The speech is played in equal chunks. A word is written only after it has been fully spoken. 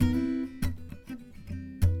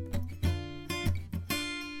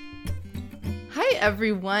Hi,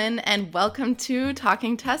 everyone, and welcome to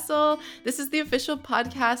Talking TESOL. This is the official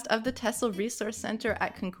podcast of the TESOL Resource Center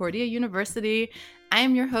at Concordia University. I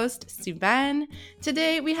am your host, Sivan.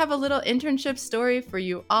 Today, we have a little internship story for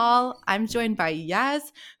you all. I'm joined by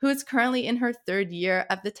Yaz, who is currently in her third year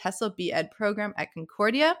of the TESOL B.Ed program at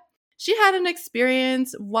Concordia. She had an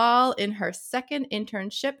experience while in her second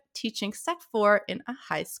internship teaching Sec 4 in a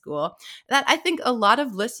high school that I think a lot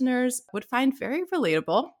of listeners would find very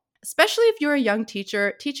relatable, especially if you're a young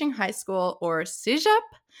teacher teaching high school or cégep.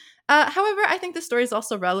 However, I think the story is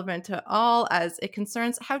also relevant to all as it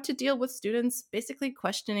concerns how to deal with students basically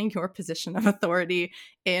questioning your position of authority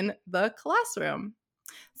in the classroom.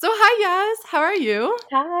 So hi, Yaz. How are you?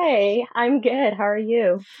 Hi, I'm good. How are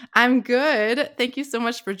you? I'm good. Thank you so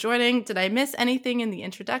much for joining. Did I miss anything in the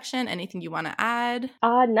introduction? Anything you want to add?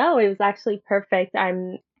 No, it was actually perfect.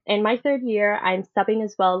 I'm in my third year. I'm subbing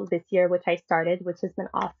as well this year, which I started, which has been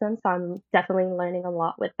awesome. So I'm definitely learning a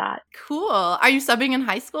lot with that. Cool. Are you subbing in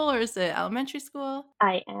high school or is it elementary school?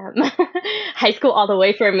 I am high school all the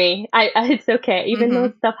way for me. It's okay. Even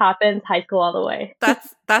though stuff happens, high school all the way.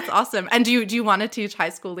 That's awesome. And do you want to teach high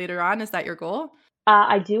school later on? Is that your goal?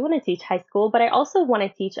 I do want to teach high school, but I also want to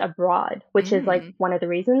teach abroad, which is like one of the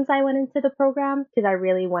reasons I went into the program, because I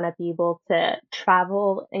really want to be able to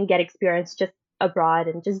travel and get experience just abroad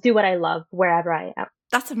and just do what I love wherever I am.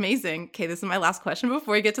 That's amazing. Okay, this is my last question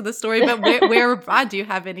before we get to the story, but where abroad? Do you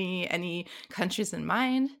have any countries in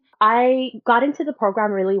mind? I got into the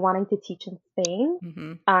program really wanting to teach in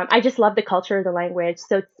Spain. I just love the culture, the language.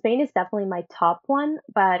 So Spain is definitely my top one,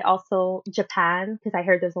 but also Japan, because I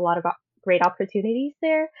heard there's a lot of great opportunities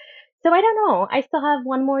there. So I don't know. I still have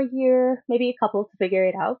one more year, maybe a couple to figure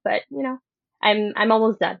it out, but I'm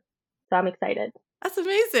almost done. So I'm excited. That's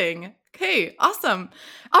amazing. Okay, awesome.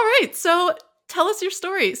 All right, so tell us your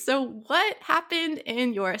story. So what happened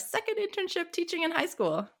in your second internship teaching in high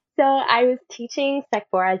school? So I was teaching Sec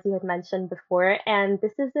 4, as you had mentioned before, and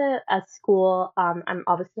this is a school, I'm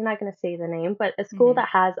obviously not going to say the name, but a school that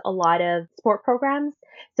has a lot of sport programs.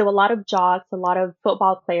 So a lot of jocks, a lot of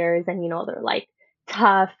football players, and they're like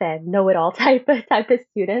tough and know-it-all type of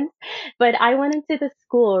students. But I went into the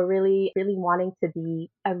school really, really wanting to be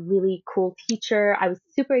a really cool teacher. I was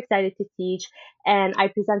super excited to teach, and I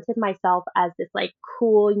presented myself as this like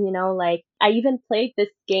cool, like I even played this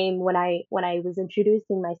game when I was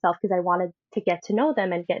introducing myself because I wanted to get to know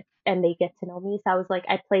them and they get to know me. So I was like,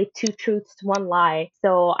 I played two truths, one lie.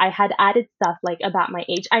 So I had added stuff like about my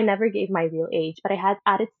age. I never gave my real age, but I had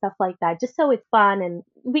added stuff like that just so it's fun and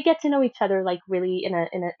we get to know each other like really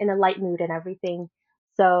in a light mood and everything.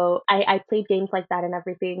 So I played games like that and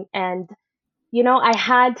everything. And I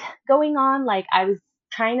had going on, like, I was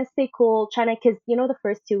trying to stay cool, trying to, because, the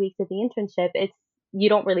first 2 weeks of the internship, you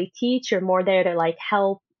don't really teach, you're more there to, like,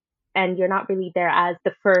 help, and you're not really there as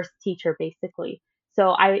the first teacher, basically.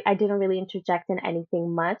 So I didn't really interject in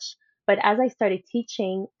anything much. But as I started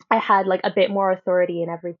teaching, I had, like, a bit more authority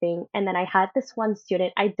and everything. And then I had this one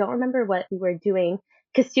student, I don't remember what we were doing,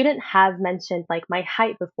 because student have mentioned, like, my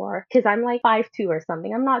height before, because I'm, like, 5'2" or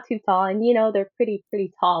something. I'm not too tall, and, they're pretty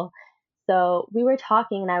tall. So we were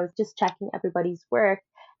talking and I was just checking everybody's work.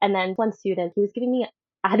 And then one student, he was giving me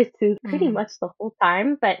attitude pretty much the whole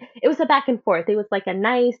time, but it was a back and forth. It was like a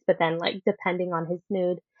nice, but then like depending on his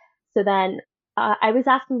mood. So then I was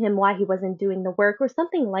asking him why he wasn't doing the work or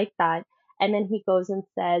something like that. And then he goes and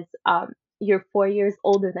says, you're 4 years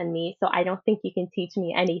older than me, so I don't think you can teach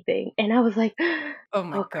me anything. And I was like, Oh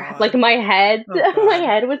my oh crap. Like God. my head, Oh my God.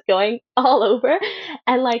 head was going all over.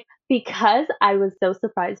 And like, because I was so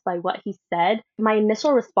surprised by what he said, my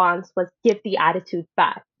initial response was give the attitude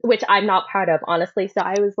back, which I'm not proud of, honestly. So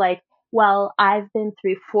I was like, well, I've been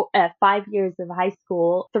through 5 years of high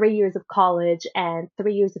school, 3 years of college, and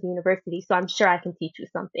 3 years of university, so I'm sure I can teach you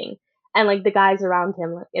something. And like the guys around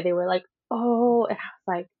him, like, they were like, oh, and I was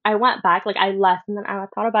like, I went back, like I left, and then I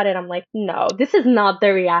thought about it. I'm like, no, this is not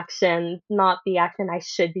the reaction, not the action I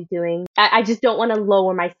should be doing. I just don't want to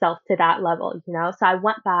lower myself to that level. So I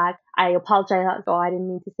went back, I apologized, oh, I didn't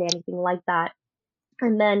mean to say anything like that.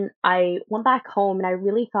 And then I went back home and I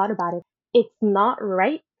really thought about it. It's not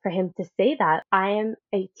right for him to say that. I am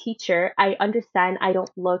a teacher. I understand I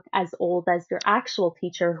don't look as old as your actual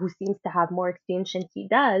teacher who seems to have more experience than she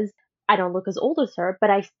does. I don't look as old as her, but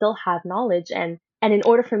I still have knowledge, and in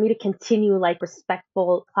order for me to continue like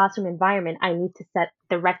respectful classroom environment, I need to set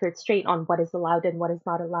the record straight on what is allowed and what is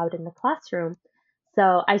not allowed in the classroom.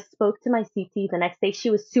 So I spoke to my CT the next day. She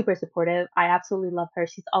was super supportive. I absolutely love her.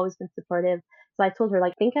 She's always been supportive. So I told her,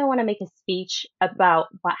 like, I think I want to make a speech about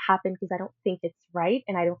what happened because I don't think it's right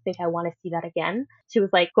and I don't think I want to see that again. She was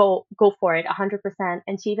like, go for it, 100%.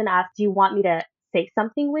 And she even asked, do you want me to say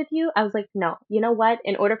something with you. I was like, no, you know what?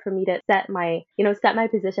 In order for me to set my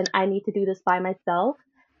position, I need to do this by myself.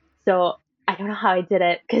 So I don't know how I did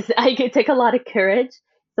it because it took a lot of courage.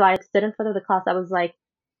 So I stood in front of the class. I was like,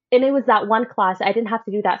 and it was that one class. I didn't have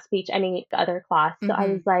to do that speech any other class. So I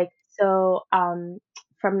was Mm-hmm. like,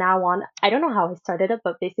 from now on, I don't know how I started it,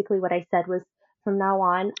 but basically what I said was, from now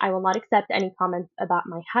on, I will not accept any comments about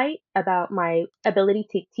my height, about my ability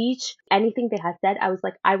to teach, anything they have said. I was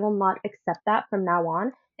like, I will not accept that from now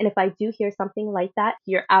on. And if I do hear something like that,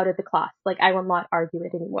 you're out of the class. Like, I will not argue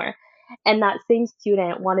it anymore. And that same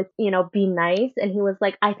student wanted, be nice. And he was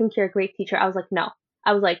like, I think you're a great teacher. I was like, no.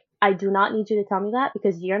 I was like, I do not need you to tell me that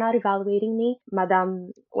because you're not evaluating me.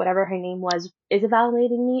 Madame, whatever her name was, is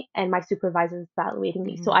evaluating me, and my supervisor is evaluating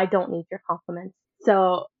me. So Mm-hmm. I don't need your compliments.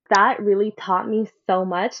 So that really taught me so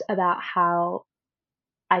much about how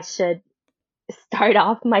I should start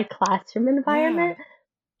off my classroom Yeah. environment,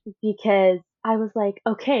 because I was like,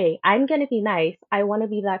 okay, I'm going to be nice. I want to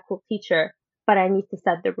be that cool teacher, but I need to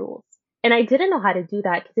set the rules. And I didn't know how to do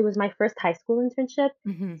that because it was my first high school internship.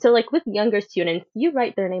 Mm-hmm. So, like with younger students, you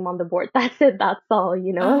write their name on the board. That's it. That's all,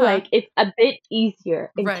 Uh-huh. like it's a bit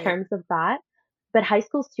easier in Right. terms of that. But high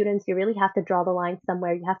school students, you really have to draw the line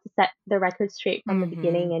somewhere. You have to set the record straight from the Mm-hmm.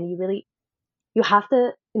 beginning, and you have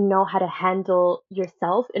to know how to handle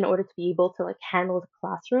yourself in order to be able to like handle the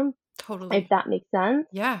classroom, if Totally. that makes sense.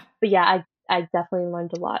 Yeah. But yeah, I definitely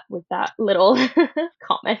learned a lot with that little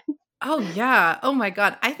comment. Oh yeah. Oh my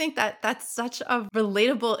God. I think that that's such a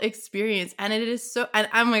relatable experience. And it is so, and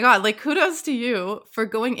oh my God, like kudos to you for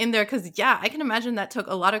going in there. Cause yeah, I can imagine that took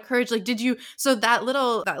a lot of courage. Like, so that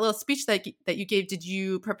little speech that you gave, did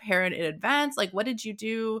you prepare it in advance? Like, what did you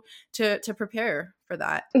do to prepare for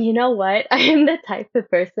that? You know what? I am the type of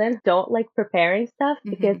person don't like preparing stuff,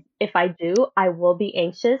 because Mm-hmm. if I do, I will be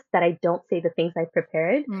anxious that I don't say the things I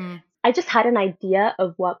prepared. Mm, I just had an idea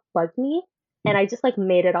of what bugged me, and I just like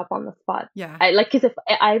made it up on the spot. yeah. I like, because if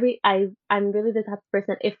I'm really the type of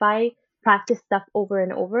person, if I practice stuff over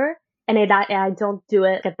and over and I don't do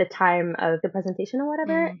it at the time of the presentation or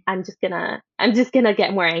whatever, Mm, I'm just gonna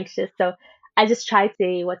get more anxious. So I just try to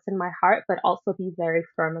say what's in my heart, but also be very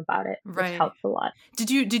firm about it, which right. helps a lot.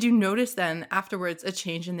 Did you notice then afterwards a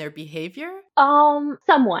change in their behavior?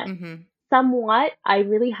 Somewhat. Mm-hmm. Somewhat. I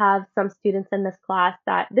really have some students in this class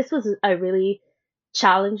that this was a really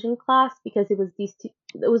challenging class, because it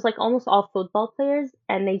was like almost all football players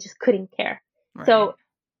and they just couldn't care. Right. So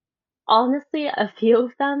honestly, a few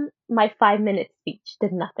of them, my 5 minute speech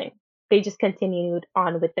did nothing. They just continued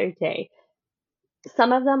on with their day.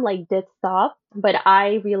 Some of them like did stop, but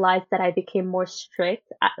I realized that I became more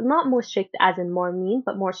strict, not more strict as in more mean,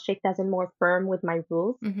 but more strict as in more firm with my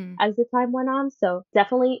rules Mm-hmm. as the time went on. So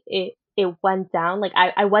definitely it went down. Like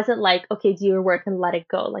I wasn't like, okay, do your work and let it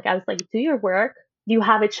go. Like I was like, do your work. You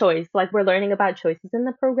have a choice. Like we're learning about choices in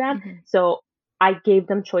the program. Mm-hmm. So I gave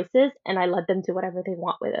them choices and I let them do whatever they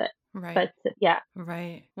want with it. Right. But yeah.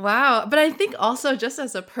 Right. Wow. But I think also just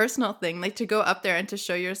as a personal thing, like to go up there and to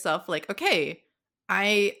show yourself like, okay,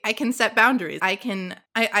 I can set boundaries. I can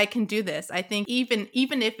do this. I think even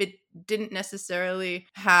if it didn't necessarily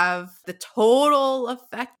have the total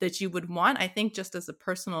effect that you would want, I think just as a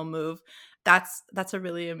personal move, that's a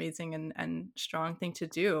really amazing and strong thing to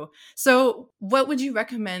do. So what would you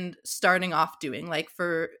recommend starting off doing, like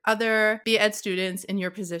for other BEd students in your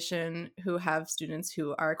position who have students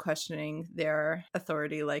who are questioning their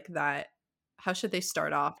authority like that? How should they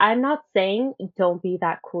start off? I'm not saying don't be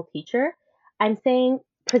that cool teacher. I'm saying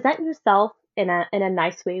present yourself in a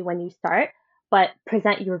nice way when you start, but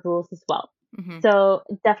present your rules as well. Hmm. So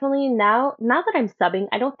definitely now that I'm subbing,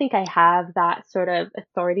 I don't think I have that sort of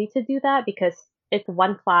authority to do that, because it's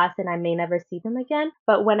one class and I may never see them again.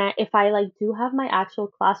 But if I like do have my actual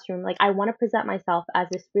classroom, like I want to present myself as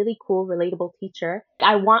this really cool, relatable teacher.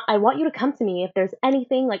 I want you to come to me if there's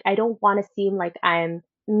anything. Like I don't want to seem like I'm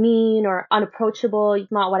mean or unapproachable.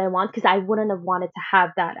 It's not what I want, because I wouldn't have wanted to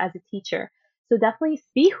have that as a teacher. So definitely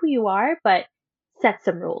be who you are, but set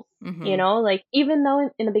some rules. Hmm. Like even though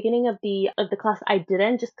in the beginning of the class I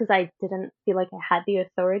didn't, just because I didn't feel like I had the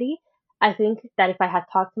authority. I think that if I had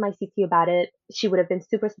talked to my CT about it, she would have been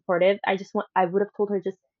super supportive. I would have told her,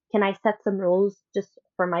 just, can I set some rules just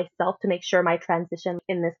for myself to make sure my transition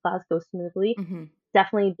in this class goes smoothly? Hmm.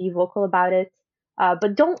 Definitely be vocal about it.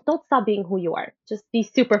 But don't stop being who you are. Just be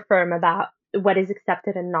super firm about what is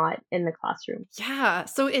accepted and not in the classroom. Yeah.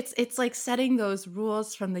 So it's like setting those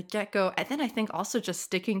rules from the get-go. And then I think also just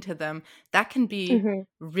sticking to them. That can be Hmm.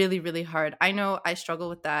 really, really hard. I know I struggle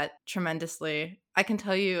with that tremendously. I can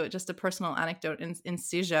tell you just a personal anecdote in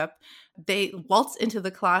CEGEP. They waltz into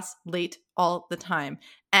the class late all the time.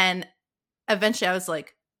 And eventually I was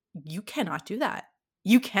like, you cannot do that.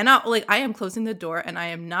 You cannot, like, I am closing the door and I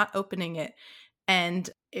am not opening it. And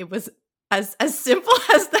it was as simple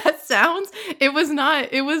as that sounds, it was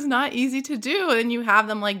not easy to do. And you have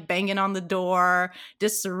them like banging on the door,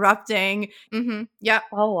 disrupting. Yeah.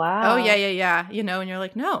 Oh, Oh yeah, wow. yeah, yeah. And you're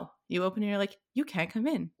like, no. You open and you're like, you can't come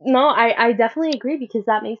in. No, I definitely agree because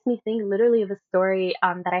that makes me think literally of a story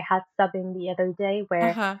that I had subbing the other day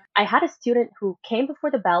where Uh-huh. I had a student who came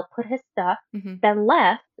before the bell, put his stuff, Mm-hmm. then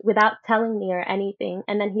left without telling me or anything,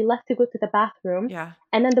 and then he left to go to the bathroom. Yeah.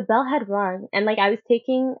 And then the bell had rung, and like I was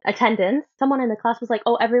taking attendance. Someone in the class was like,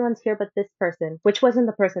 "Oh, everyone's here but this person," which wasn't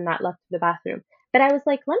the person that left to the bathroom. But I was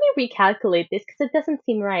like, "Let me recalculate this because it doesn't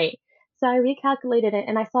seem right." So I recalculated it,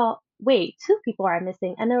 and I saw, wait, two people are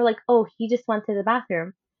missing, and they were like, "Oh, he just went to the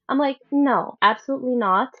bathroom." I'm like, "No, absolutely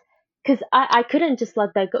not." Because I couldn't just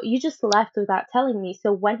let that go. You just left without telling me.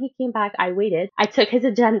 So when he came back, I waited. I took his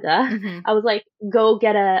agenda. Mm-hmm. I was like, go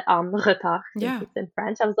get a retard, since Yeah. it's in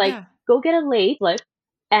French. I was like, Yeah. go get a late slip.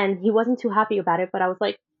 And he wasn't too happy about it, but I was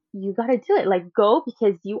like, you gotta do it. Like, go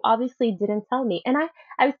because you obviously didn't tell me. And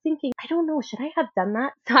I was thinking, I don't know, should I have done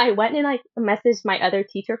that? So I went and like messaged my other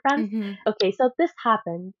teacher friends. Mm-hmm. Okay, so this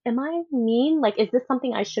happened. Am I mean? Like, is this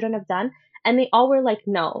something I shouldn't have done? And they all were like,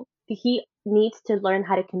 no, he needs to learn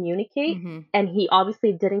how to communicate. Mm-hmm. And he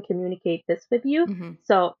obviously didn't communicate this with you. Mm-hmm.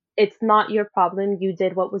 So it's not your problem. You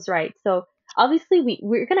did what was right. So obviously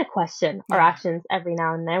we're going to question our Yeah. actions every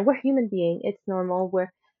now and then. We're human beings. It's normal.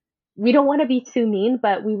 We don't want to be too mean,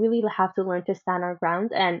 but we really have to learn to stand our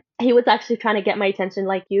ground. And he was actually trying to get my attention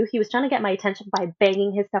like you. He was trying to get my attention by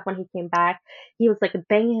banging his stuff when he came back. He was like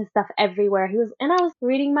banging his stuff everywhere. And I was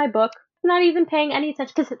reading my book, not even paying any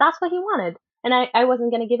attention because that's what he wanted. And I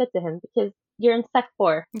wasn't going to give it to him because you're in Sec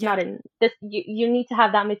 4, Yeah. not in this. You need to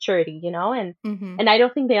have that maturity, And Mm-hmm. and I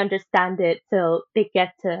don't think they understand it till they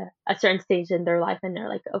get to a certain stage in their life and they're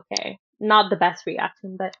like, okay, not the best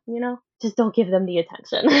reaction, but just don't give them the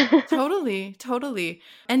attention. Totally, totally.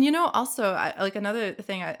 And also, like another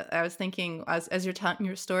thing I was thinking as you're telling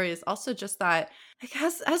your story is also just that, like,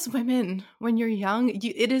 as women, when you're young,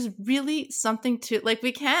 it is really something to, like,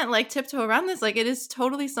 we can't like tiptoe around this. Like, it is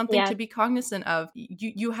totally something Yeah. to be cognizant of.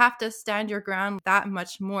 You have to stand your ground that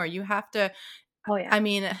much more. You have to, Oh yeah. I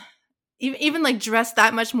mean, even like dress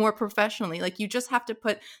that much more professionally. Like, you just have to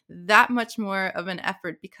put that much more of an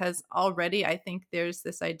effort because already I think there's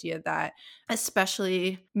this idea that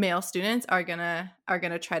especially male students are gonna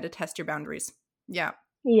try to test your boundaries. Yeah.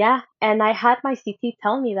 Yeah, and I had my CT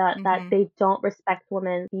tell me that Mm-hmm. they don't respect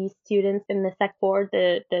women. These students in the Sec 4,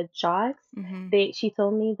 the JOGs, Mm-hmm. she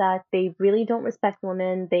told me that they really don't respect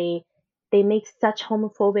women. They make such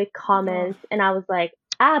homophobic Oh, comments, and I was like,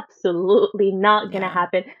 absolutely not gonna yeah.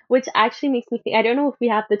 happen. Which actually makes me think. I don't know if we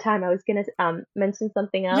have the time. I was gonna mention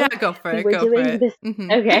something Yeah, else. go for We it. were Go for doing it. this.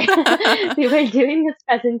 Mm-hmm. Okay, we were doing this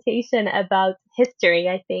presentation about history,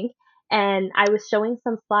 I think, and I was showing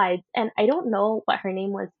some slides, and I don't know what her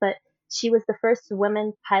name was, but she was the first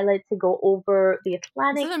woman pilot to go over the Is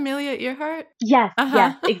Atlantic. it Amelia Earhart? Yes,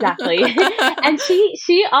 yes, exactly. Uh-huh. And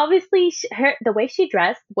she obviously her the way she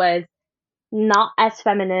dressed was not as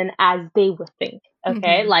feminine as they would think.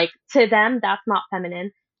 Okay, Mm-hmm. like to them that's not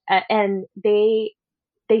feminine, and they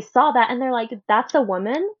saw that and they're like, that's a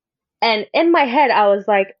woman. And in my head, I was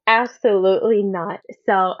like, absolutely not.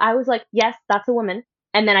 So I was like, yes, that's a woman.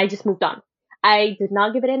 And then I just moved on. I did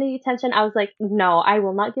not give it any attention. I was like, no, I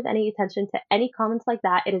will not give any attention to any comments like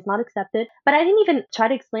that. It is not accepted. But I didn't even try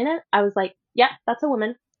to explain it. I was like, yeah, that's a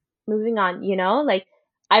woman. Moving on, Like,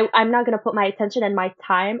 I'm not going to put my attention and my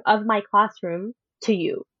time of my classroom to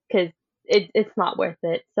you because it's not worth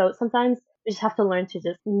it. So sometimes you just have to learn to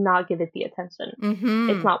just not give it the attention. It's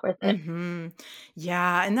Mm-hmm. not worth it. Mm-hmm.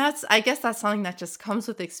 Yeah. And I guess that's something that just comes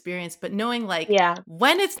with experience, but knowing like Yeah.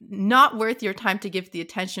 when it's not worth your time to give the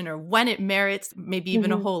attention or when it merits maybe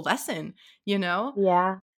even a Hmm. whole lesson, you know?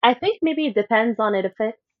 Yeah. I think maybe it depends on it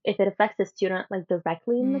if it affects the student like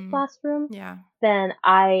directly in the Mm, classroom, yeah. then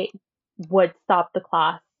I would stop the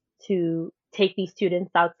class to take these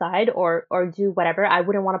students outside or do whatever. I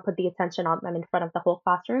wouldn't want to put the attention on them in front of the whole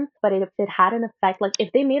classroom. But if it had an effect, like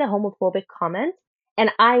if they made a homophobic comment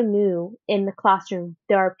and I knew in the classroom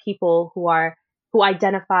there are people who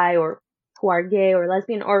identify or who are gay or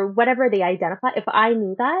lesbian or whatever they identify, if I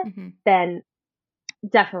knew that, Mm-hmm. then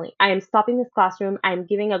definitely I am stopping this classroom. I'm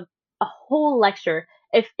giving a whole lecture.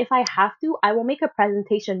 If I have to, I will make a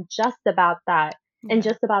presentation just about that and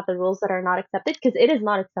Yeah. just about the rules that are not accepted because it is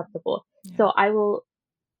not acceptable. Yeah. So I will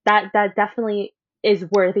that definitely is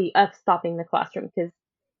worthy of stopping the classroom because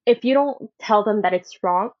if you don't tell them that it's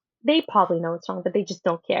wrong, they probably know it's wrong, but they just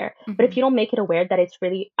don't care. But Mm-hmm. if you don't make it aware that it's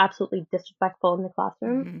really absolutely disrespectful in the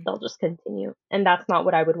classroom, Mm-hmm. they'll just continue. And that's not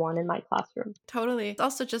what I would want in my classroom. Totally. It's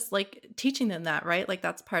also just like teaching them that, right? Like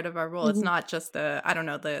that's part of our role. It's not just the, I don't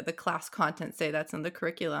know, the class content, say that's in the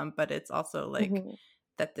curriculum, but it's also like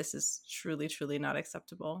that this is truly, truly not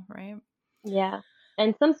acceptable, right? Yeah.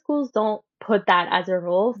 And some schools don't put that as a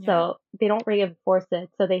rule, Yeah. so they don't reinforce it.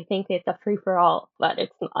 So they think it's a free for all, but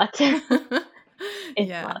it's not. It's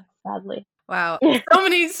Yeah. not, sadly. Wow.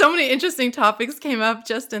 So many interesting topics came up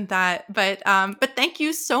just in that. But thank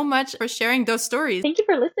you so much for sharing those stories. Thank you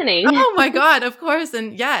for listening. Oh my God, of course.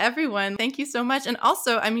 And yeah, everyone, thank you so much. And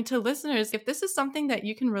also, I mean, to listeners, if this is something that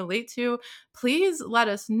you can relate to, please let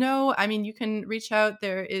us know. I mean, you can reach out.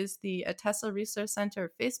 There is the TESOL Resource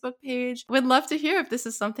Center Facebook page. Would love to hear if this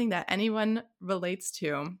is something that anyone relates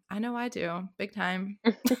to. I know I do, big time.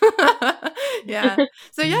 Yeah.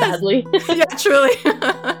 So yes. Badly. Yeah, truly.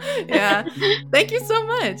 Yeah. Thank you so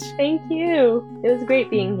much. Thank you. It was great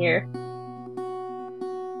being here.